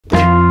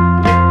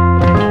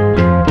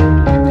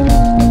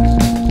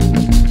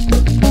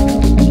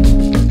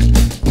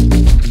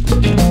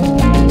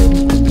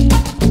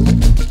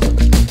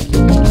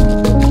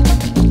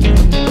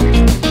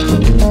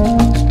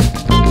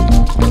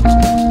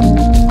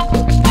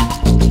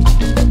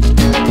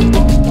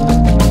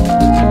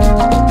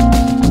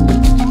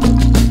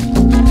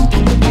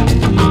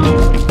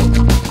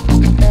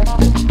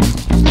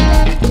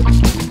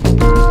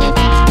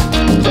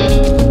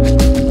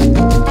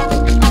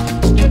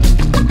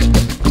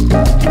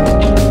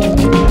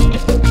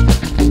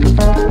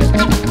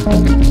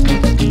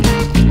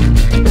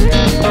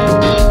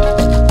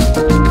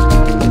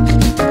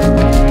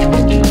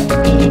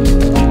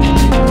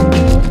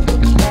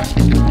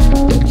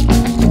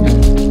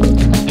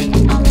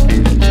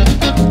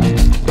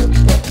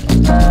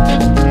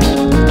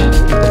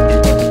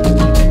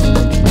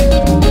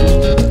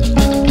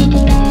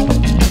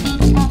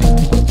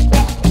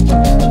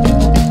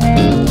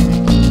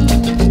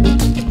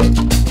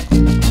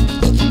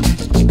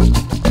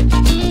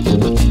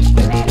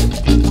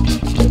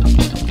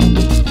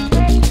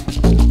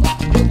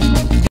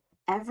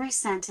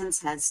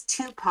sentence has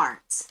two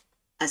parts,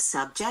 a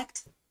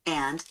subject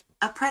and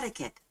a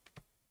predicate.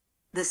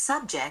 The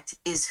subject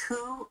is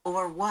who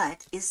or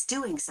what is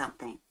doing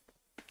something.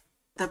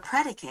 The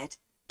predicate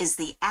is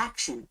the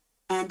action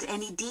and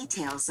any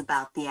details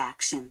about the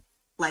action,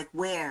 like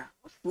where,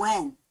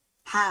 when,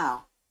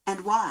 how,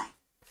 and why.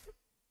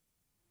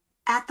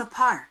 At the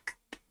park,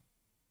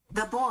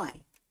 the boy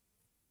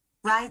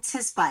rides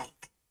his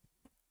bike.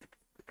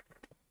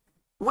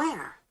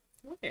 Where?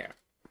 Where?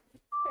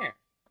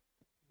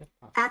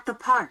 At the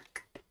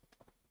park.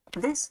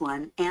 This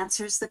one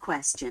answers the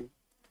question.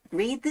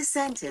 Read the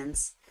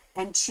sentence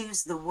and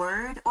choose the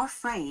word or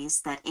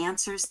phrase that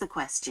answers the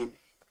question.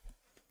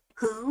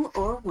 Who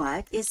or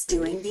what is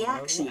doing the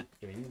action?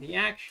 Doing the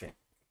action.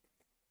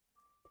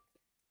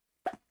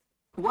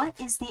 What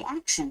is the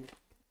action?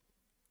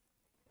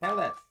 Tell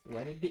us,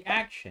 what is the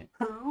action?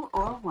 Who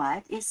or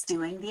what is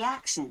doing the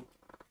action?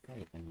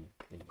 Say it to me,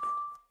 please.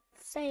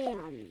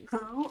 Sam.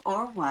 Who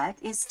or what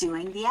is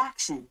doing the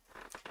action?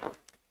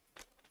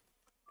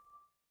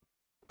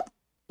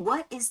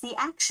 What is the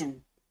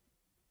action?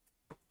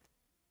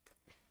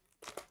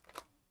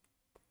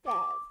 Dad.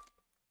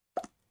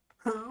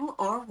 Who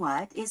or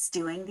what is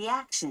doing the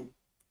action?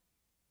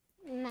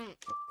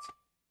 Matt.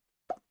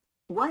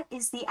 What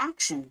is the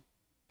action?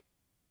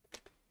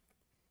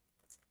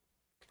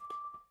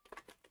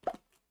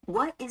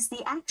 What is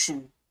the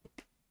action?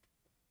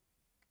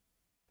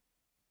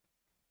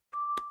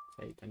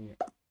 Say it to me.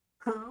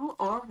 Who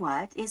or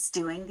what is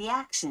doing the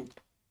action?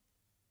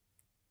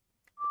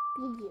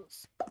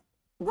 Bees.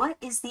 What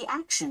is the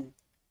action?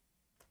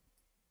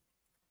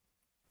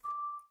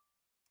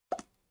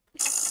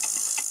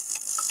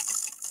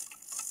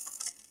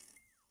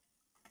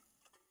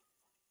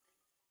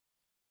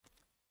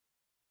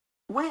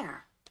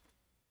 Where?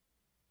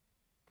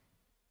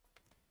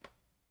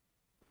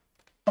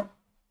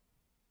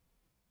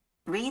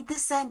 Read the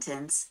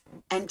sentence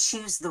and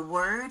choose the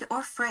word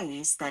or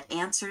phrase that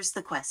answers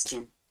the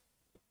question.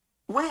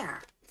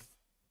 Where?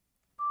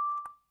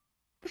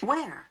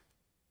 Where?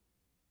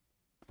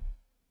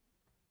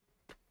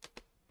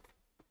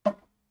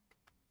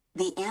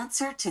 The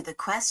answer to the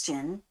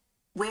question,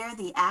 where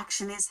the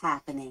action is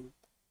happening,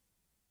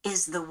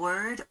 is the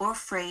word or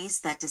phrase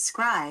that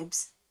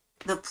describes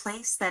the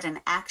place that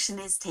an action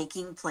is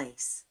taking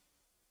place.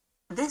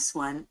 This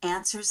one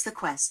answers the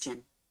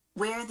question,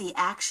 where the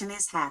action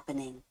is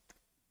happening.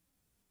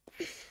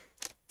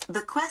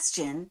 The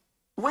question,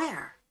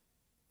 where,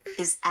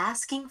 is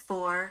asking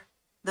for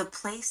the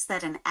place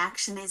that an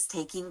action is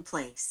taking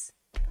place.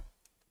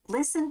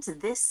 Listen to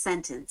this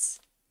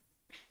sentence.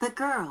 The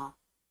girl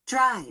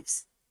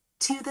drives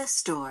to the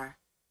store.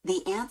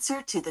 The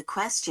answer to the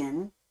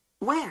question,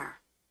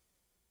 where,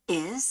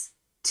 is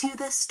to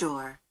the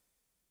store.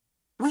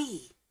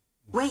 We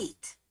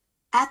wait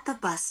at the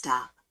bus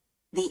stop.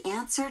 The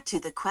answer to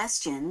the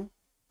question,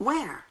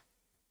 where,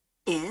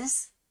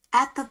 is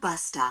at the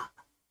bus stop.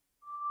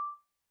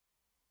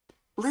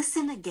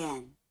 Listen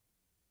again.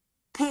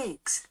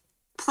 Pigs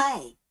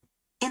play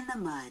in the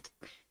mud.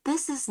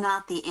 This is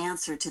not the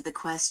answer to the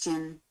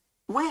question,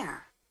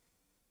 where.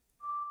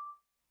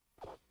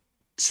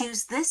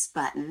 Choose this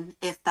button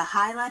if the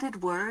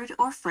highlighted word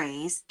or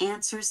phrase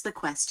answers the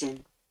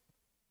question.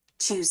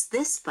 Choose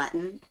this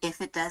button if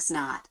it does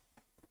not.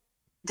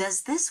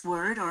 Does this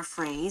word or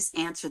phrase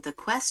answer the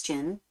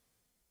question,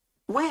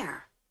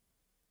 where?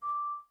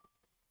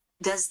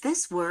 Does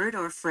this word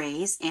or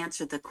phrase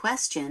answer the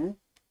question,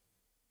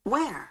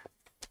 where?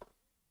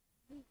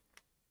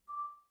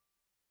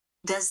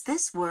 Does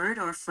this word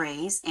or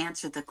phrase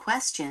answer the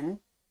question,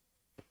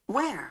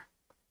 where?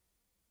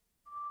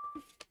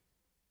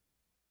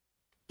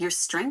 You're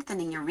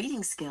strengthening your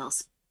reading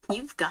skills.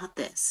 You've got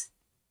this.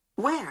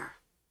 Where?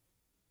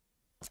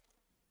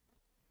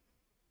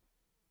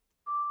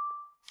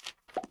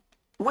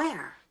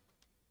 Where?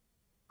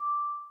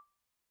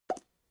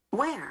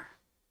 Where?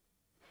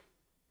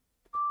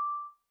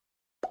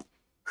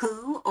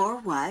 Who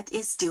or what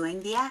is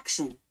doing the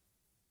action?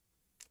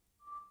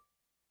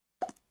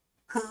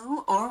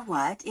 Who or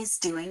what is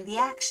doing the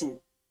action?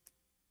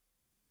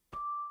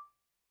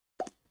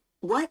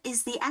 What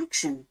is the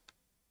action?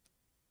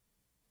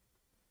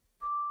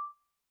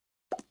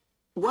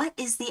 What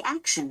is the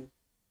action?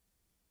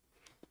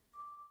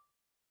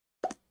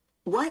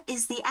 What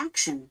is the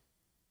action?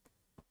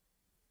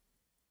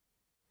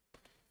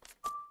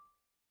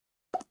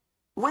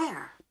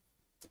 Where?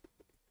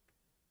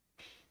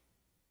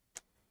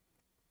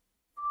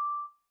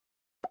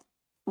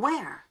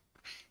 Where?